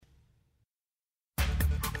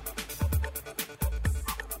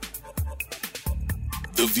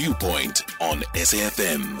The Viewpoint on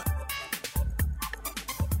SAFM.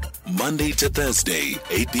 Monday to Thursday,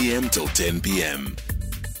 8 p.m. till 10 p.m.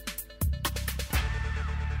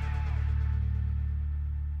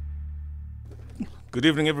 Good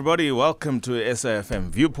evening, everybody. Welcome to SAFM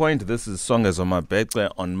Viewpoint. This is Songezo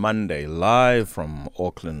Mabece on Monday, live from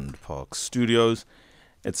Auckland Park Studios.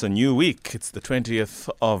 It's a new week. It's the 20th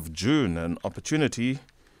of June, an opportunity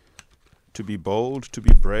to be bold, to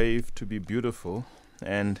be brave, to be beautiful.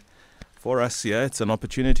 And for us here, it's an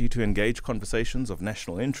opportunity to engage conversations of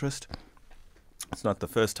national interest. It's not the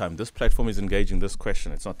first time this platform is engaging this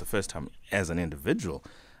question. It's not the first time as an individual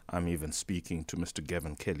I'm even speaking to Mr.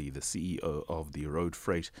 Gavin Kelly, the CEO of the Road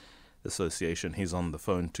Freight Association. He's on the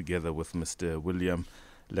phone together with Mr. William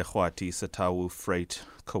Lekgoathi, SATAWU Freight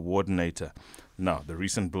Coordinator. Now, the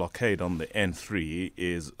recent blockade on the N3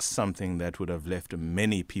 is something that would have left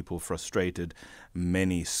many people frustrated,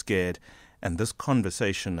 many scared. And this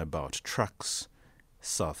conversation about trucks,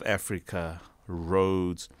 South Africa,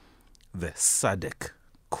 roads, the SADC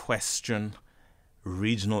question,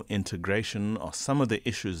 regional integration are some of the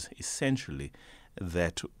issues essentially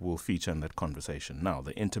that will feature in that conversation. Now,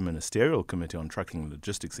 the Interministerial Committee on Trucking and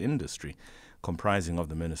Logistics Industry, comprising of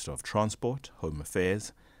the Minister of Transport, Home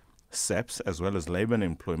Affairs, SAPS, as well as Labour and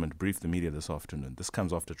Employment, briefed the media this afternoon. This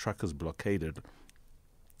comes after truckers blockaded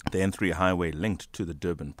the N3 highway linked to the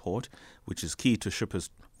Durban port, which is key to shippers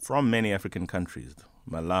from many African countries,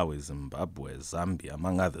 Malawi, Zimbabwe, Zambia,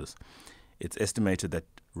 among others. It's estimated that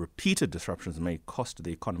repeated disruptions may cost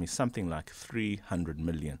the economy something like 300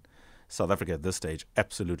 million. South Africa at this stage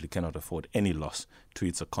absolutely cannot afford any loss to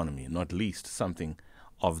its economy, not least something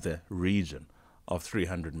of the region of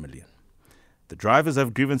 300 million. The drivers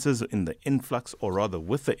have grievances in the influx, or rather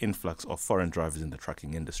with the influx of foreign drivers in the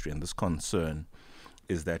trucking industry, and this concern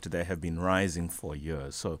is that they have been rising for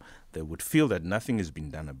years, so they would feel that nothing has been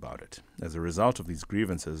done about it. As a result of these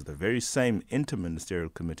grievances, the very same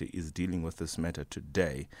Interministerial Committee is dealing with this matter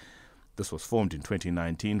today. This was formed in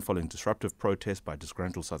 2019 following disruptive protests by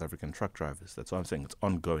disgruntled South African truck drivers. That's why I'm saying it's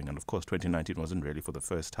ongoing, and of course 2019 wasn't really for the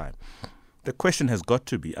first time. The question has got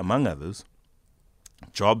to be, among others,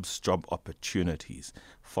 jobs, job opportunities,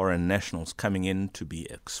 foreign nationals coming in to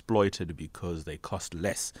be exploited because they cost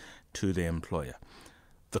less to the employer.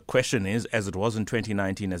 The question is, as it was in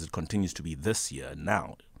 2019, as it continues to be this year,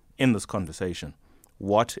 now, in this conversation,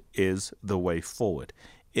 what is the way forward?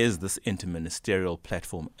 Is this interministerial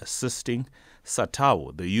platform assisting?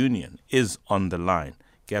 SATAWU, the union, is on the line.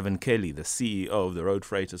 Gavin Kelly, the CEO of the Road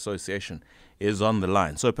Freight Association, is on the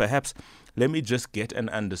line. So perhaps let me just get an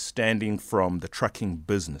understanding from the trucking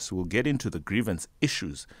business. We'll get into the grievance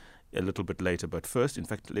issues a little bit later. But first, in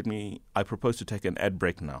fact, I propose to take an ad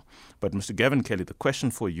break now. But Mr. Gavin Kelly, the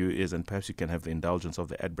question for you is, and perhaps you can have the indulgence of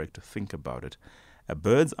the ad break to think about it, a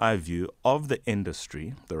bird's eye view of the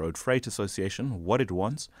industry, the Road Freight Association, what it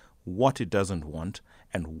wants, what it doesn't want,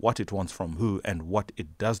 and what it wants from who, and what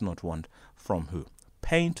it does not want from who.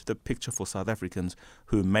 Paint the picture for South Africans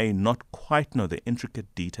who may not quite know the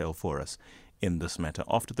intricate detail for us in this matter.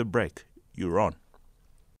 After the break, you're on.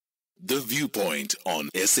 The Viewpoint on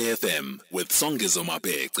SAFM with Songezo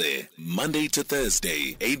Mabece, Monday to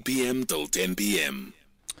Thursday, 8 p.m. till 10 p.m.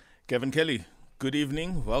 Gavin Kelly, good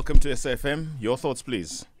evening. Welcome to SAFM. Your thoughts,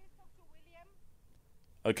 please.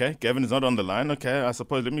 Okay, Gavin is not on the line. Okay, I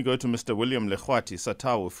suppose let me go to Mr. William Lekgoathi,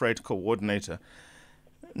 SATAWU Freight Coordinator.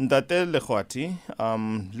 Ndate Lekgoathi,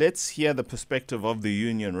 let's hear the perspective of the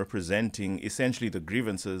union representing essentially the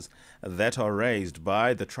grievances that are raised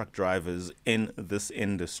by the truck drivers in this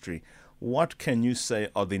industry. What can you say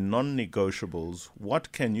are the non-negotiables?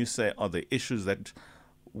 What can you say are the issues that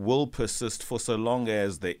will persist for so long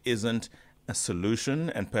as there isn't a solution?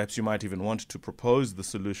 And perhaps you might even want to propose the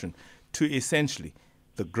solution to essentially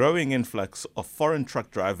the growing influx of foreign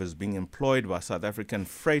truck drivers being employed by South African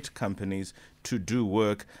freight companies to do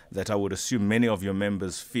work that I would assume many of your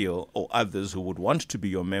members feel, or others who would want to be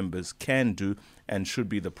your members, can do and should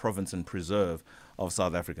be the province and preserve of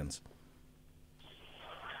South Africans.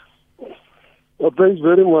 Well, thanks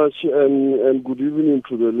very much, and good evening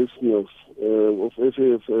to the listeners of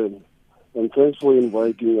SAFM, and thanks for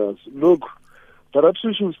inviting us. Look, perhaps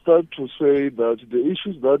we should start to say that the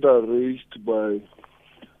issues that are raised by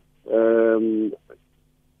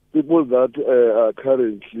people that are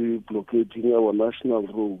currently blockading our national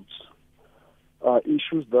roads are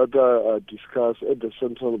issues that are discussed at the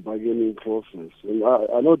central bargaining process, and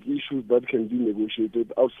are not issues that can be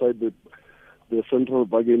negotiated outside the central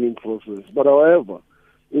bargaining process. But however,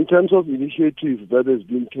 in terms of initiatives that has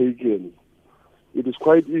been taken, it is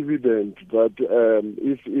quite evident that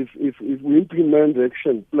if we implement the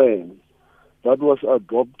action plan that was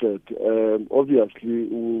adopted, obviously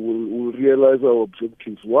we will realize our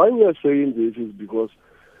objectives. Why we are saying this is because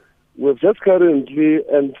we've just currently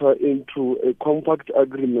entered into a compact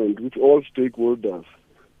agreement with all stakeholders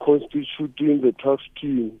constituting the task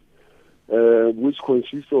team, which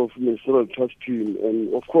consists of ministerial task team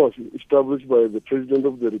and, of course, established by the President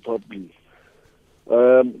of the Republic.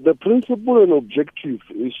 The principle and objective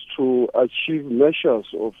is to achieve measures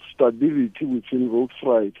of stability within road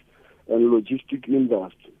freight and logistic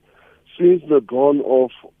industry. Since the dawn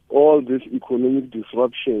of all these economic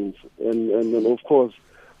disruptions and of course,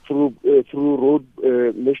 through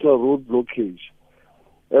national road blockage.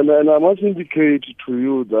 And I must indicate to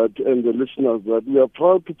you that, and the listeners, that we are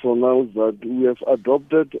proud to pronounce that we have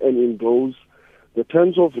adopted and endorsed the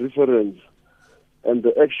terms of reference and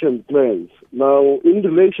the action plans. Now, in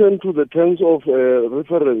relation to the terms of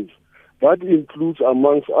reference, that includes,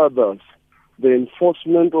 amongst others, the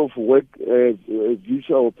enforcement of work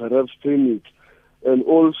visa or perhaps permit, and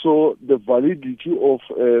also the validity of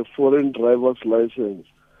foreign driver's license,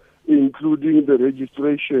 including the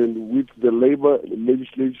registration with the labor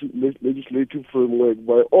legislative framework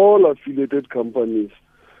by all affiliated companies.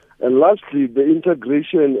 And lastly, the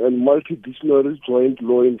integration and multidisciplinary joint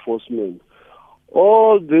law enforcement.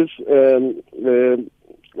 All these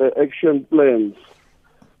action plans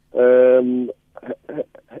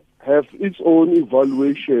have its own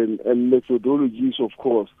evaluation and methodologies, of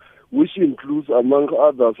course, which includes, among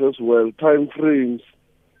others as well, time frames,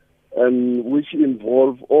 and which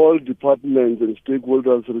involve all departments and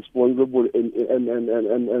stakeholders responsible and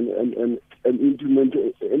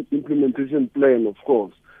implementation plan, of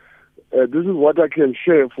course. This is what I can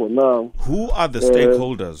share for now. Who are the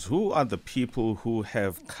stakeholders? Who are the people who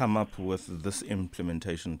have come up with this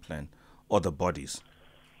implementation plan, or the bodies?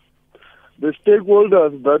 The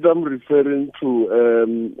stakeholders that I'm referring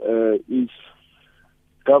to is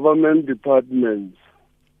government departments,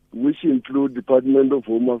 which include Department of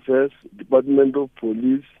Home Affairs, Department of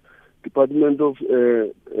Police, Department of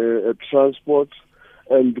Transport,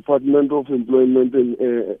 and Department of Employment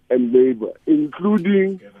and Labor,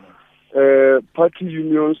 including party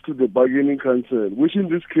unions to the bargaining council, which in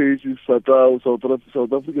this case is SATAWU,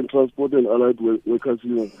 South African Transport and Allied Workers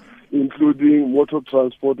Union, including Motor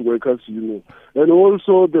Transport Workers Union, and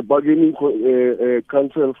also the bargaining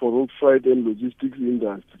council for road freight and logistics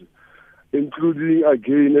industry, including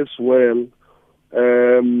again as well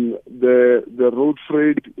the Road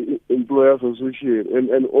Freight Employers Association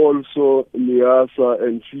and also NIASA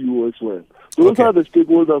and CU as well. Those are the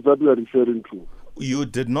stakeholders that we are referring to. You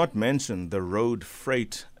did not mention the Road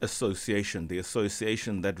Freight Association, the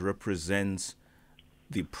association that represents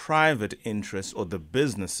the private interests or the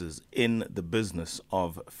businesses in the business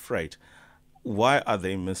of freight. Why are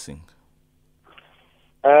they missing?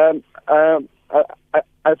 I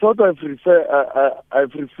thought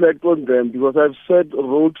I've reflected on them because I've said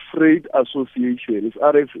Road Freight Association. It's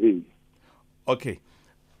RFA. Okay.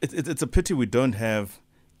 It's a pity we don't have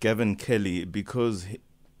Gavin Kelly, because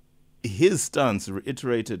his stance,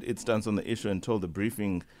 reiterated its stance on the issue and told the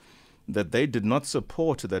briefing that they did not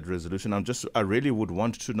support that resolution. I really would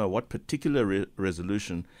want to know what particular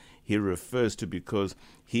resolution he refers to, because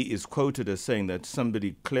he is quoted as saying that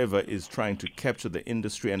somebody clever is trying to capture the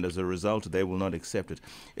industry and as a result they will not accept it.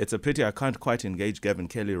 It's a pity I can't quite engage Gavin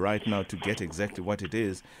Kelly right now to get exactly what it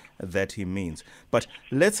is that he means. But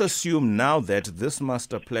let's assume now that this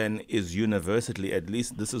master plan is universally, at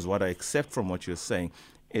least this is what I accept from what you're saying,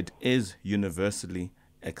 it is universally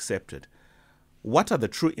accepted. What are the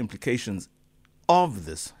true implications of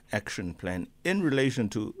this action plan in relation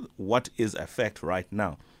to what is a fact right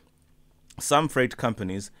now? Some freight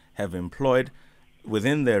companies have employed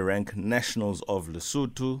within their rank nationals of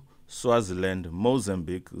Lesotho, Swaziland,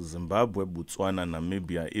 Mozambique, Zimbabwe, Botswana,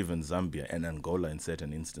 Namibia, even Zambia and Angola in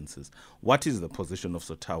certain instances. What is the position of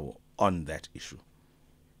SATAWU on that issue?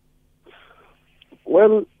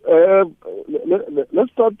 Well,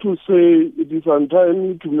 let's start to say it is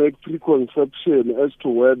untimely to make preconception as to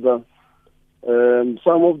whether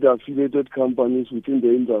some of the affiliated companies within the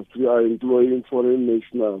industry are employing foreign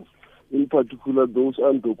nationals, in particular those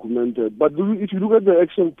undocumented. But if you look at the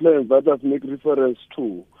action plan that I've made reference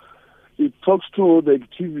to, it talks to the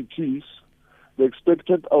activities, the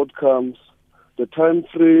expected outcomes, the time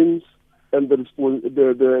frames, and the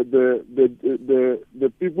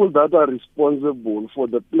people that are responsible for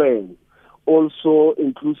the plan, also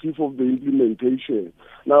inclusive of the implementation.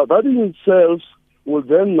 Now, that in itself will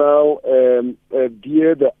then now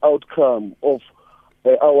bear the outcome of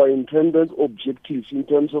our intended objectives in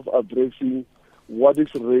terms of addressing what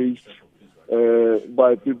is raised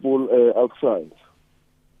by people outside.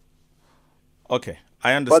 Okay,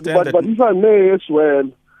 I understand But if I may as well,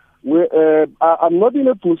 I'm not in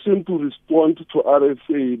a position to respond to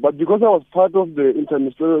RFA, but because I was part of the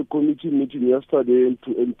Interministerial Committee meeting yesterday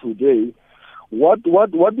and today, what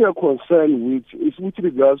they are concerned with is with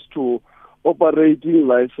regards to operating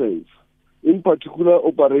license, in particular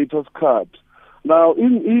operator's card. Now,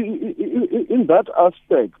 in that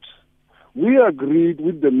aspect, we agreed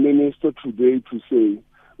with the minister today to say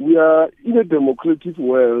we are in a democratic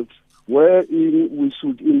world wherein we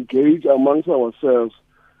should engage amongst ourselves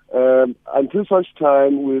until such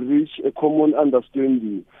time we reach a common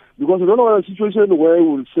understanding. Because we don't want a situation where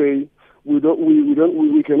we'll say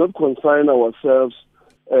we cannot consign ourselves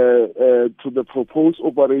to the proposed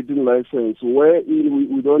operating license,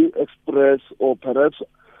 wherein we don't express or perhaps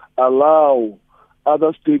allow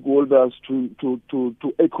other stakeholders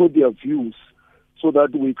to echo their views, so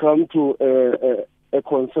that we come to a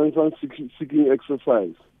consensus seeking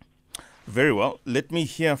exercise. Very well. Let me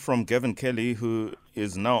hear from Gavin Kelly, who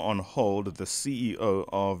is now on hold, the CEO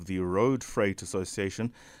of the Road Freight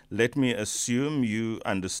Association. Let me assume you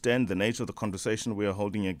understand the nature of the conversation we are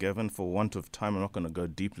holding here, Gavin. For want of time, I'm not going to go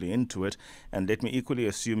deeply into it. And let me equally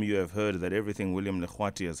assume you have heard that everything William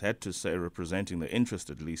Lekgoathi has had to say, representing the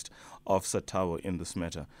interest, at least, of SATAWU in this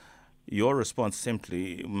matter. Your response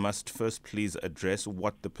simply must first please address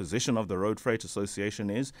what the position of the Road Freight Association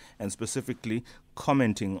is, and specifically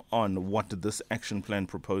commenting on what this action plan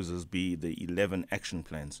proposes be the 11 action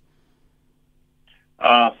plans.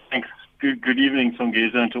 Thanks. Good evening,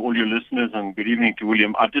 Songeza, and to all your listeners, and good evening to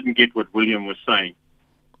William. I didn't get what William was saying.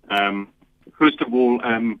 First of all,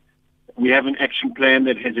 we have an action plan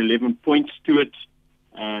that has 11 points to it.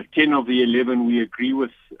 10 of the 11 we agree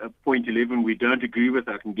with. Point 11 we don't agree with.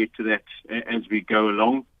 I can get to that as we go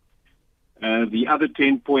along. The other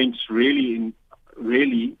 10 points really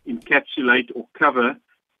encapsulate or cover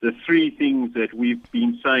the three things that we've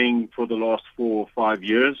been saying for the last 4 or 5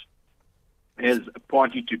 years as a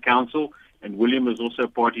party to council, and William is also a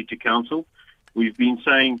party to council. We've been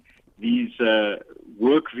saying these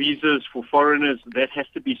work visas for foreigners, that has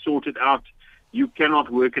to be sorted out. You cannot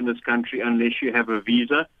work in this country unless you have a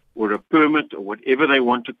visa or a permit or whatever they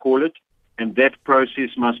want to call it, and that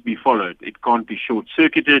process must be followed. It can't be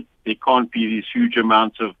short-circuited. There can't be these huge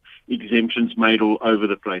amounts of exemptions made all over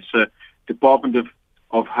the place. So Department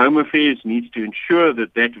of Home Affairs needs to ensure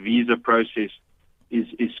that that visa process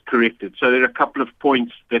is corrected. So there are a couple of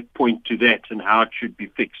points that point to that and how it should be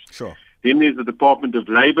fixed. Sure. Then there's the Department of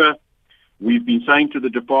Labour. We've been saying to the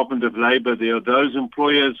Department of Labour, there are those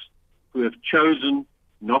employers who have chosen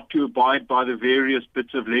not to abide by the various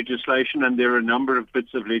bits of legislation, and there are a number of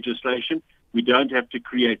bits of legislation. We don't have to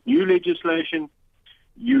create new legislation.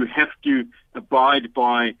 You have to abide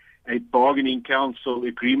by a bargaining council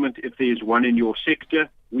agreement if there's one in your sector.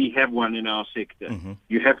 We have one in our sector. Mm-hmm.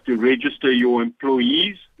 You have to register your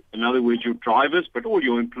employees, in other words, your drivers, but all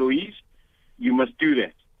your employees. You must do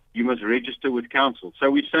that. You must register with council.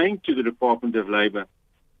 So we're saying to the Department of Labour,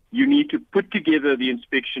 you need to put together the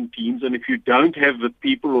inspection teams, and if you don't have the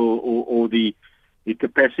people or the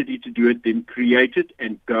capacity to do it, then create it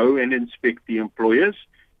and go and inspect the employers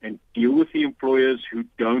and deal with the employers who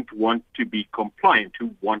don't want to be compliant,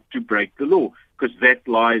 who want to break the law, because that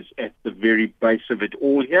lies at the very base of it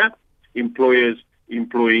all here. Employers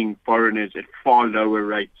employing foreigners at far lower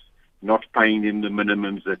rates, not paying them the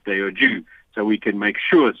minimums that they are due, so we can make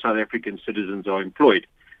sure South African citizens are employed.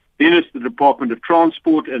 Then it's the Department of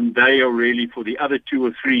Transport, and they are really for the other 2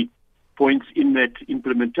 or 3 points in that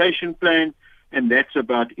implementation plan, and that's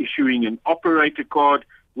about issuing an operator card,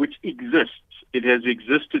 which exists. It has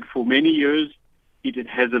existed for many years. It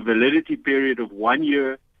has a validity period of 1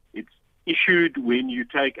 year. It's issued when you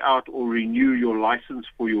take out or renew your license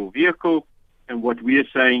for your vehicle, and what we are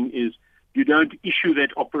saying is you don't issue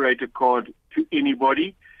that operator card to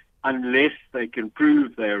anybody unless they can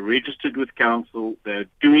prove they are registered with council, they're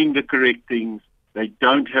doing the correct things, they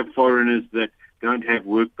don't have foreigners that don't have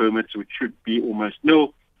work permits, which should be almost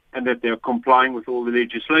nil, and that they're complying with all the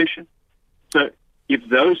legislation. So if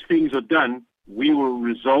those things are done, we will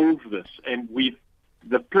resolve this. And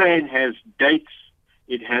the plan has dates,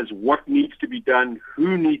 it has what needs to be done,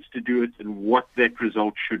 who needs to do it, and what that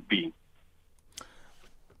result should be.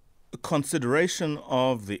 Consideration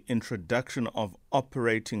of the introduction of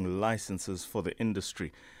operating licenses for the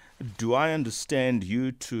industry. Do I understand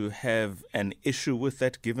you to have an issue with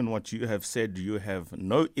that, given what you have said? You have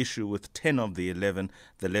no issue with 10 of the 11,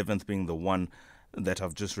 the 11th being the one that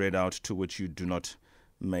I've just read out, to which you do not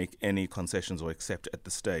make any concessions or accept at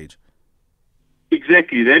the stage.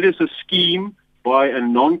 Exactly. That is a scheme by a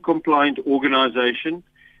non-compliant organization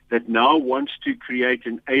that now wants to create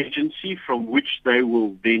an agency from which they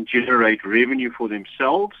will then generate revenue for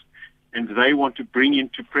themselves, and they want to bring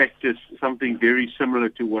into practice something very similar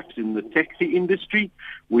to what's in the taxi industry,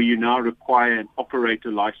 where you now require an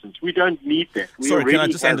operator license. We don't need that. Sorry, can I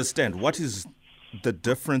just understand, what is the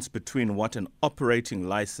difference between what an operating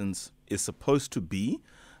license is supposed to be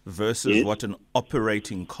versus what an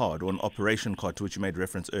operating card or an operation card, to which you made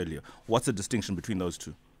reference earlier? What's the distinction between those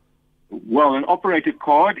two? Well, an operator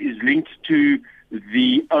card is linked to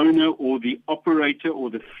the owner or the operator or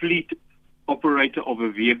the fleet operator of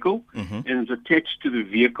a vehicle, and is attached to the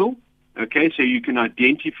vehicle. Okay, so you can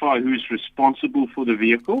identify who's responsible for the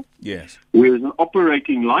vehicle. Yes. Whereas an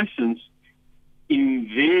operating license, in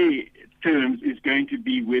their terms, is going to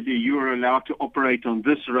be whether you are allowed to operate on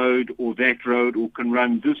this road or that road, or can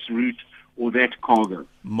run this route or that cargo.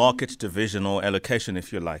 Market division or allocation,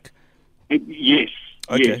 if you like. Yes.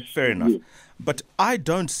 Okay, yes, fair enough. yes. But I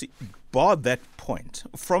don't see, bar that point,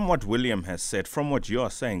 from what William has said, from what you are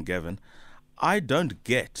saying, Gavin, I don't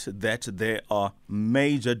get that there are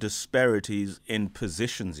major disparities in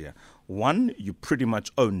positions here. One, you pretty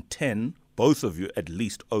much own 10, both of you at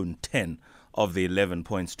least own 10 of the 11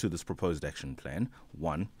 points to this proposed action plan.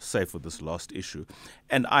 One, save for this last issue.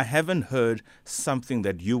 And I haven't heard something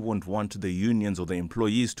that you wouldn't want the unions or the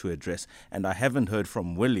employees to address. And I haven't heard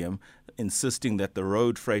from William insisting that the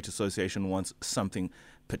Road Freight Association wants something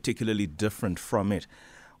particularly different from it.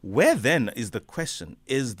 Where then is the question,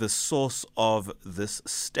 is the source of this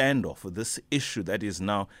standoff, or this issue that is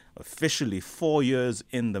now officially 4 years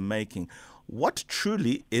in the making? What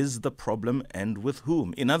truly is the problem, and with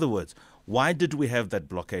whom? In other words, why did we have that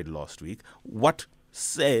blockade last week? What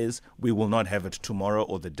says we will not have it tomorrow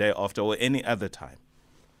or the day after or any other time?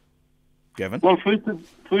 Gavin? Well,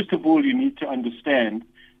 first of all, you need to understand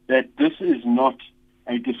that this is not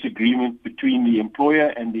a disagreement between the employer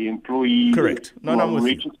and the employee. Correct. No, I'm with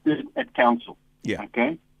registered at council. Yeah.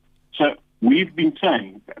 Okay. So we've been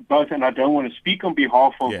saying both, and I don't want to speak on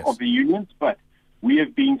behalf of the unions, but we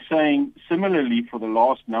have been saying similarly for the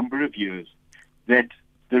last number of years that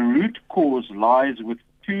the root cause lies with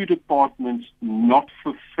two departments not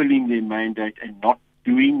fulfilling their mandate and not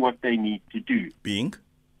doing what they need to do. Being?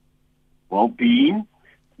 Well, being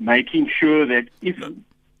making sure that if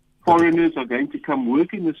foreigners are going to come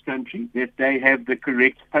work in this country, that they have the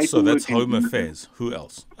correct paperwork. So that's Home Affairs. Who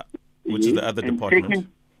else? Which is the other department?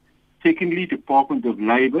 Secondly, Department of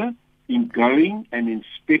Labour, in going and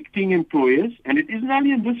inspecting employers, and it isn't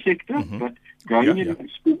only in this sector, but going and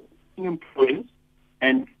inspecting employers,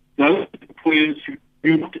 and those employers who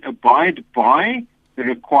do not abide by the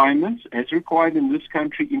requirements as required in this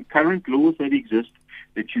country in current laws that exist,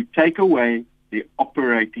 that you take away their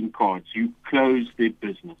operating cards, you close their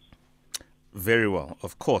business. Very well.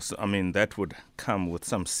 Of course, I mean, that would come with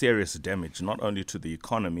some serious damage, not only to the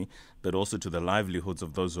economy, but also to the livelihoods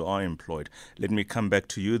of those who are employed. Let me come back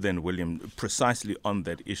to you then, William, precisely on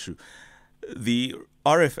that issue. The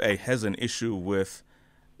RFA has an issue with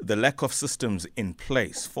the lack of systems in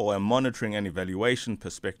place for a monitoring and evaluation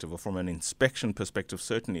perspective, or from an inspection perspective.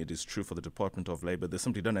 Certainly it is true for the Department of Labour. They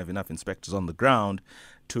simply don't have enough inspectors on the ground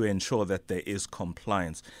to ensure that there is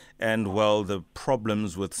compliance. And while the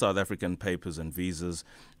problems with South African papers and visas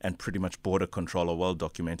and pretty much border control are well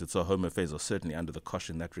documented, so Home Affairs are certainly under the cosh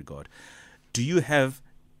in that regard. Do you have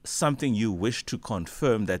something you wish to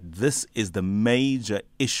confirm that this is the major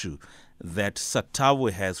issue that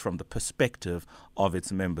SATAWU has from the perspective of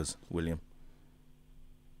its members, William?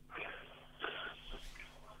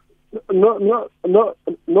 Not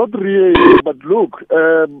really. But look,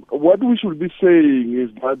 what we should be saying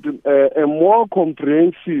is that a more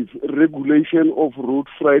comprehensive regulation of road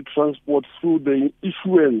freight transport through the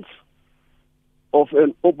issuance of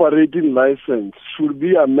an operating license should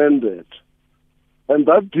be amended. And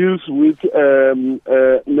that deals with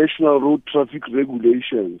national road traffic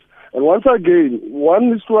regulations. And once again,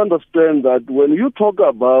 one needs to understand that when you talk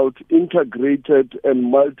about integrated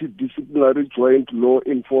and multidisciplinary joint law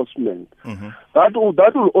enforcement, that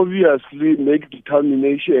will obviously make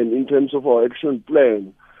determination in terms of our action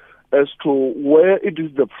plan as to where it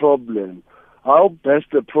is the problem, how best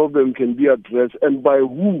the problem can be addressed, and by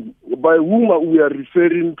whom. By whom we are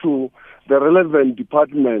referring to the relevant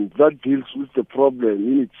department that deals with the problem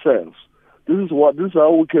in itself. This is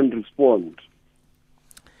how we can respond.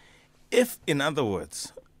 If, in other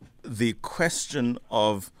words, the question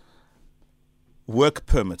of work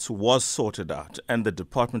permits was sorted out and the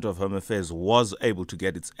Department of Home Affairs was able to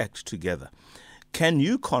get its act together, can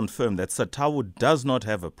you confirm that SATAWU does not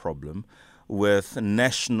have a problem with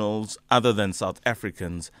nationals other than South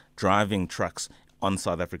Africans driving trucks on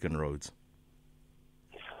South African roads?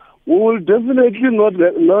 We will definitely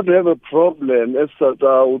not have a problem as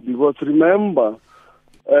SATAWU, because remember,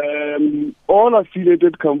 all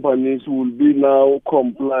affiliated companies will be now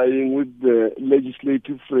complying with the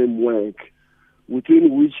legislative framework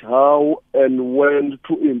within which how and when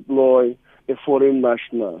to employ a foreign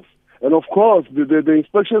nationals. And of course, the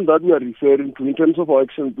inspection that we are referring to in terms of our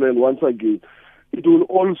action plan, once again, it will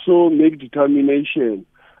also make determination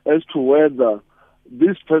as to whether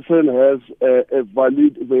this person has a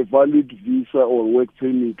valid visa or work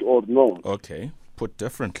permit or not. Okay, put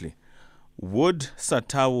differently, would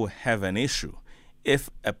SATAWU have an issue if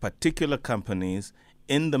a particular company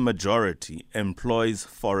in the majority employs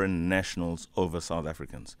foreign nationals over South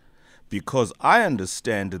Africans? Because I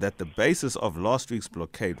understand that the basis of last week's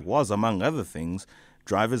blockade was, among other things,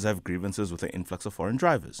 drivers have grievances with the influx of foreign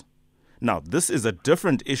drivers. Now, this is a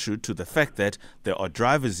different issue to the fact that there are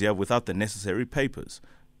drivers here without the necessary papers.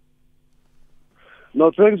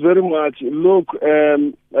 No, thanks very much. Look,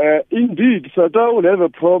 indeed, SATAWU will have a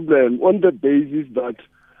problem on the basis that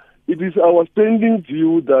it is our standing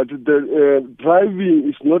view that the driving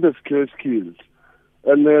is not a scarce skill.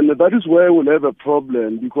 And then that is where we'll have a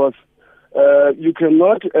problem, because you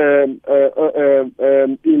cannot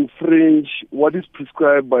infringe what is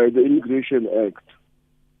prescribed by the Immigration Act.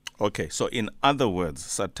 Okay, so in other words,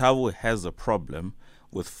 SATAWU has a problem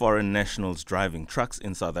with foreign nationals driving trucks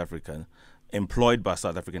in South Africa, employed by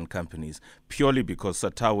South African companies, purely because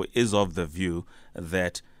SATAWU is of the view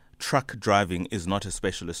that truck driving is not a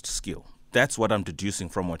specialist skill. That's what I'm deducing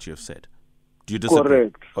from what you have said. Do you disagree?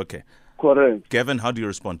 Correct. Okay. Correct. Gavin, how do you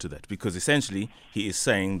respond to that? Because essentially he is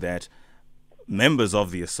saying that members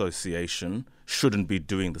of the association shouldn't be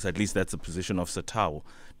doing this. At least that's the position of SATAWU.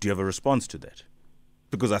 Do you have a response to that?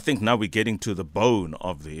 Because I think now we're getting to the bone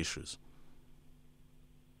of the issues.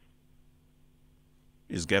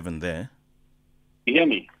 Is Gavin there? You hear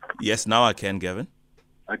me? Yes, now I can, Gavin.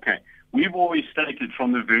 Okay. We've always stated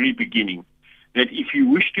from the very beginning that if you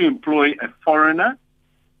wish to employ a foreigner,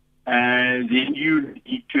 then you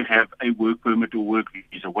need to have a work permit or work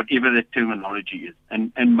visa, whatever that terminology is.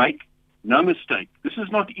 And make no mistake, this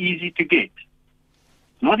is not easy to get.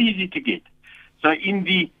 It's not easy to get. So in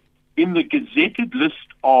the gazetted list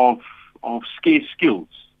of scarce skills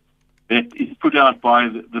that is put out by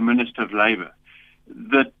the Minister of Labour,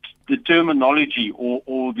 that the terminology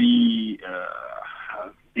or the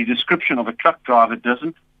description of a truck driver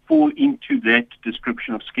doesn't fall into that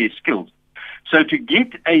description of scarce skills. So to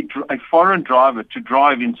get a foreign driver to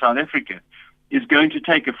drive in South Africa is going to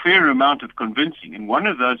take a fair amount of convincing. And one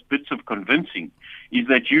of those bits of convincing is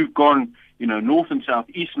that you've gone, north and south,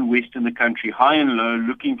 east and west in the country, high and low,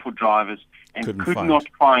 looking for drivers and could not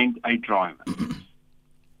find a driver.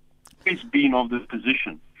 It's been of the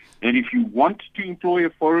position that if you want to employ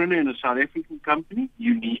a foreigner in a South African company,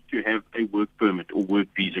 you need to have a work permit or work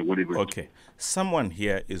visa, whatever. Okay. Someone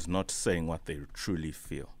here is not saying what they truly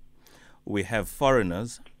feel. We have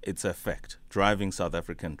foreigners, it's a fact, driving South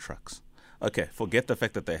African trucks. Okay, forget the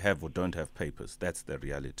fact that they have or don't have papers. That's the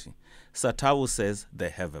reality. SATAWU says they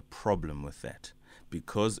have a problem with that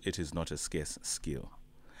because it is not a scarce skill.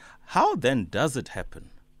 How then does it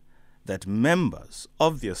happen that members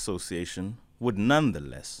of the association would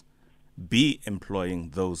nonetheless be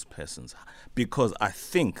employing those persons? Because I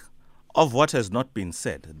think of what has not been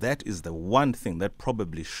said, that is the one thing that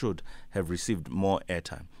probably should have received more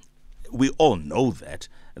airtime. We all know that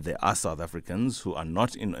there are South Africans who are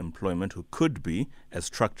not in employment who could be as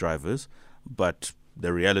truck drivers, but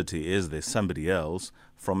the reality is there's somebody else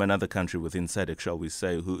from another country within SADC, shall we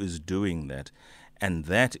say, who is doing that. And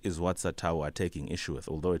that is what SATAWU are taking issue with.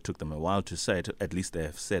 Although it took them a while to say it, at least they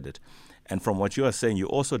have said it. And from what you are saying, you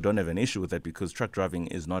also don't have an issue with that because truck driving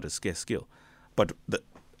is not a scarce skill. But the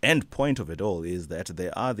end point of it all is that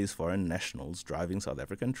there are these foreign nationals driving South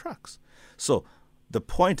African trucks. So the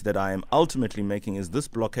point that I am ultimately making is this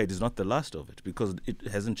blockade is not the last of it because it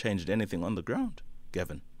hasn't changed anything on the ground.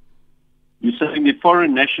 Gavin. You're saying the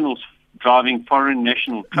foreign nationals driving foreign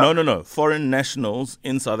national trucks? No. Foreign nationals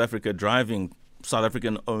in South Africa driving South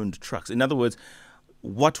African-owned trucks. In other words,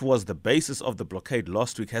 what was the basis of the blockade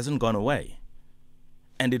last week hasn't gone away.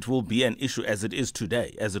 And it will be an issue as it is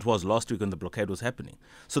today, as it was last week when the blockade was happening.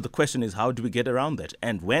 So the question is, how do we get around that?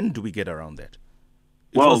 And when do we get around that?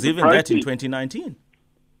 It was even that in 2019.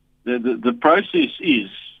 The process is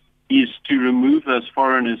to remove those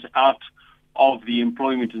foreigners out of the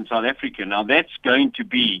employment in South Africa. Now, that's going to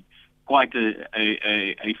be quite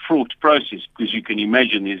a fraught process because you can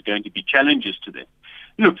imagine there's going to be challenges to that.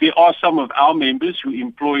 Look, there are some of our members who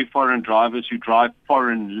employ foreign drivers who drive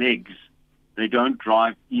foreign legs. They don't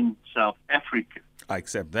drive in South Africa. I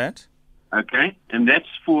accept that. Okay, and that's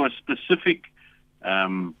for a specific,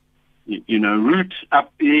 route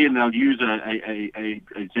up there, and they'll use a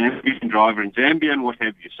Zambian driver in Zambia and what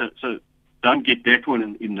have you. So don't get that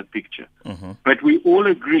one in the picture. Mm-hmm. But we all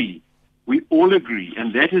agree,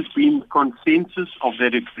 and that has been the consensus of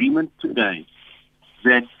that agreement today,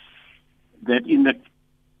 that in the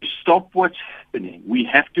stop what's happening, we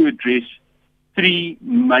have to address three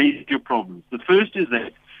major problems. The first is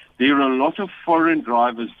that there are a lot of foreign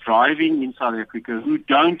drivers driving in South Africa who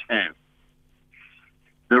don't have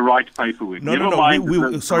the right paperwork.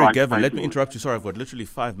 No. Sorry, Gavin, let me interrupt you. Sorry, I've got literally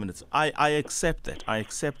 5 minutes. I accept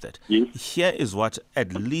that. Yes. Here is what,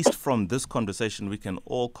 at least from this conversation, we can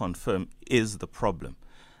all confirm is the problem.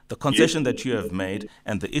 The concession that you have made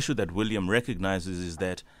and the issue that William recognizes is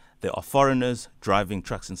that there are foreigners driving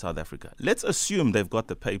trucks in South Africa. Let's assume they've got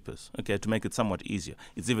the papers, okay, to make it somewhat easier.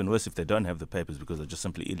 It's even worse if they don't have the papers because they're just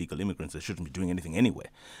simply illegal immigrants. They shouldn't be doing anything anyway.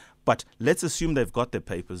 But let's assume they've got their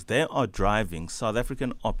papers. They are driving South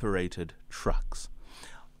African-operated trucks.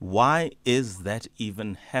 Why is that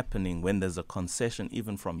even happening when there's a concession,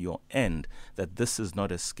 even from your end, that this is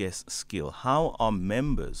not a scarce skill? How are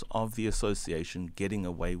members of the association getting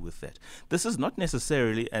away with that? This is not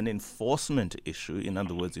necessarily an enforcement issue, in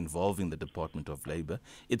other words, involving the Department of Labor.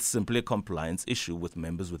 It's simply a compliance issue with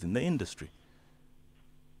members within the industry.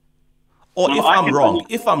 Or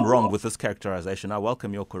if I'm wrong with this characterization, I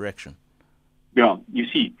welcome your correction. Yeah, you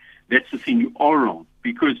see, that's the thing. You are wrong,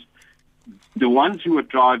 because the ones who are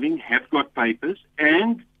driving have got papers,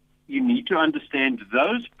 and you need to understand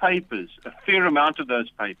those papers, a fair amount of those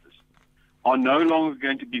papers, are no longer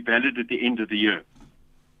going to be valid at the end of the year.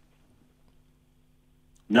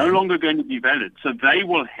 No longer going to be valid. So they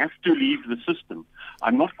will have to leave the system.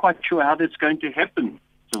 I'm not quite sure how that's going to happen,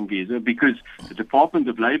 Songeza, because the Department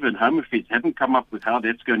of Labor and Home Affairs haven't come up with how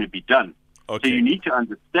that's going to be done. Okay. So you need to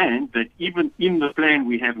understand that even in the plan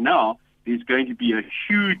we have now, there's going to be a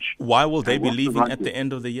huge... Why will they be leaving at the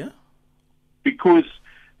end of the year? Because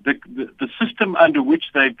the system under which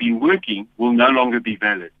they've been working will no longer be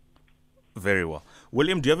valid. Very well.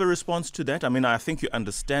 William, do you have a response to that? I mean, I think you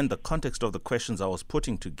understand the context of the questions I was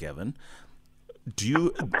putting to Gavin. Do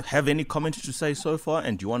you have any comment to say so far?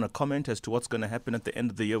 And do you want to comment as to what's going to happen at the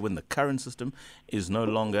end of the year when the current system is no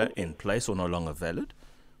longer in place or no longer valid?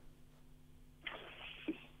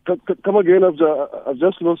 Come again, I've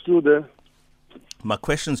just lost you there. My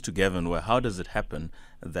questions to Gavin were, how does it happen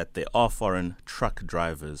that there are foreign truck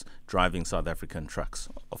drivers driving South African trucks?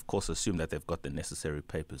 Of course, assume that they've got the necessary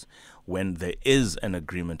papers. When there is an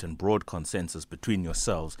agreement and broad consensus between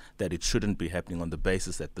yourselves that it shouldn't be happening on the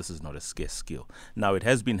basis that this is not a scarce skill. Now, it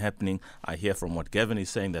has been happening. I hear from what Gavin is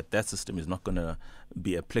saying that system is not going to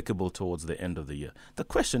be applicable towards the end of the year. The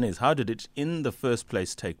question is, how did it in the first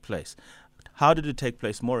place take place? How did it take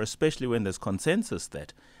place, more especially when there's consensus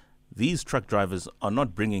that these truck drivers are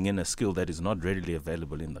not bringing in a skill that is not readily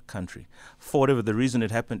available in the country? For whatever the reason it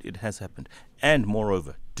happened, it has happened. And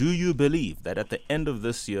moreover, do you believe that at the end of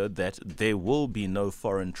this year that there will be no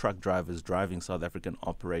foreign truck drivers driving South African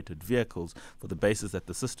operated vehicles for the basis that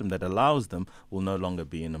the system that allows them will no longer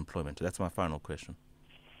be in employment? That's my final question.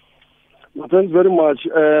 Well, thanks very much.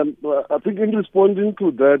 I think in responding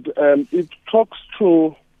to that, it talks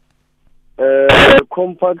to the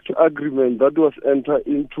compact agreement that was entered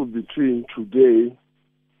into between today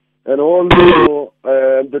and also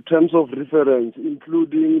the terms of reference,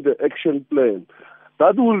 including the action plan.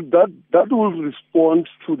 That will respond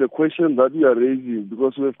to the question that we are raising,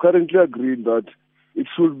 because we have currently agreed that it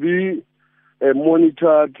should be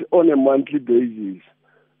monitored on a monthly basis.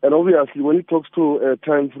 And obviously, when it talks to a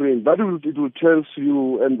time frame, it will tell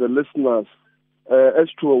you and the listeners as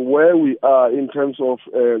to where we are in terms of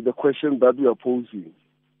the question that we are posing.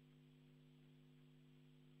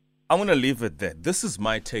 I'm going to leave it there. This is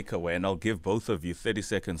my takeaway, and I'll give both of you 30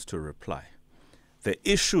 seconds to reply. The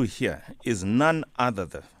issue here is none other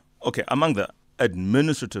than, among the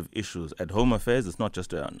administrative issues at Home Affairs, it's not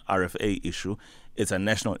just an RFA issue, it's a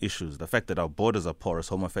national issue. The fact that our borders are porous,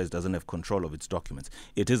 Home Affairs doesn't have control of its documents.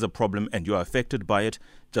 It is a problem, and you are affected by it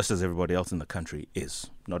just as everybody else in the country is,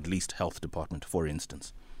 not least Health Department, for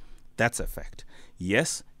instance. That's a fact.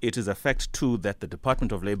 Yes, it is a fact too that the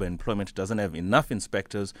Department of Labor and Employment doesn't have enough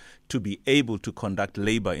inspectors to be able to conduct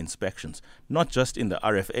labor inspections, not just in the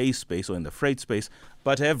RFA space or in the freight space,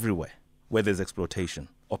 but everywhere where there's exploitation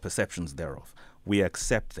or perceptions thereof. We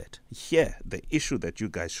accept that. Here, the issue that you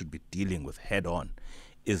guys should be dealing with head on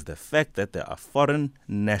is the fact that there are foreign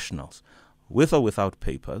nationals, with or without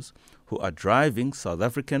papers, who are driving South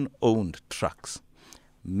African-owned trucks.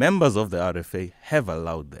 Members of the RFA have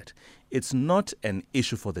allowed that. It's not an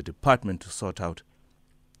issue for the department to sort out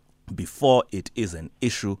before it is an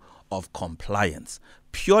issue of compliance,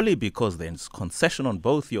 purely because there's concession on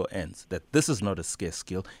both your ends that this is not a scarce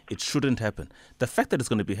skill. It shouldn't happen. The fact that it's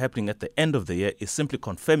going to be happening at the end of the year is simply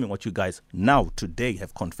confirming what you guys now today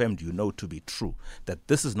have confirmed you know to be true, that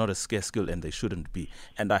this is not a scarce skill and they shouldn't be.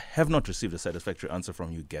 And I have not received a satisfactory answer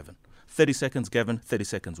from you, Gavin. 30 seconds, Gavin. 30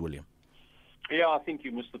 seconds, William. Yeah, I think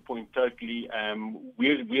you missed the point totally.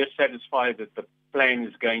 We're satisfied that the plan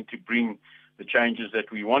is going to bring the changes that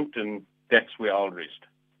we want, and that's where I'll rest.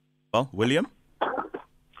 Well, William?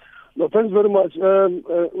 No, thanks very much.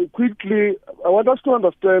 Quickly, I want us to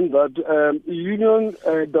understand that unions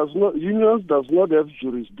does not have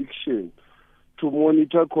jurisdiction to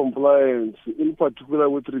monitor compliance, in particular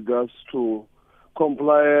with regards to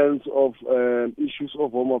compliance of issues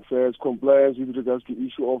of Home Affairs, compliance with regards to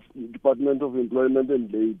issue of Department of Employment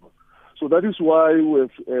and Labour. So that is why we've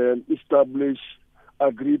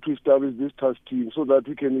agreed to establish this task team so that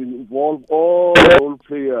we can involve all role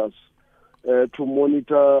players to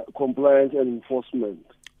monitor compliance and enforcement.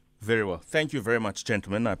 Very well. Thank you very much,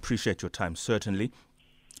 gentlemen. I appreciate your time, certainly.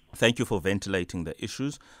 Thank you for ventilating the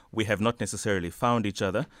issues. We have not necessarily found each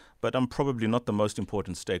other, but I'm probably not the most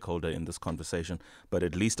important stakeholder in this conversation. But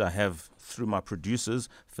at least I have, through my producers,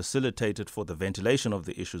 facilitated for the ventilation of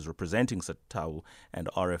the issues representing SATAWU and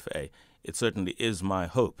RFA. It certainly is my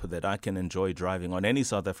hope that I can enjoy driving on any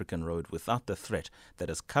South African road without the threat that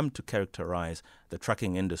has come to characterize the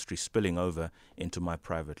trucking industry spilling over into my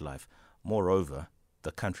private life. Moreover,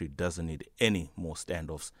 the country doesn't need any more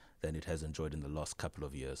standoffs than it has enjoyed in the last couple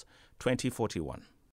of years. 2041.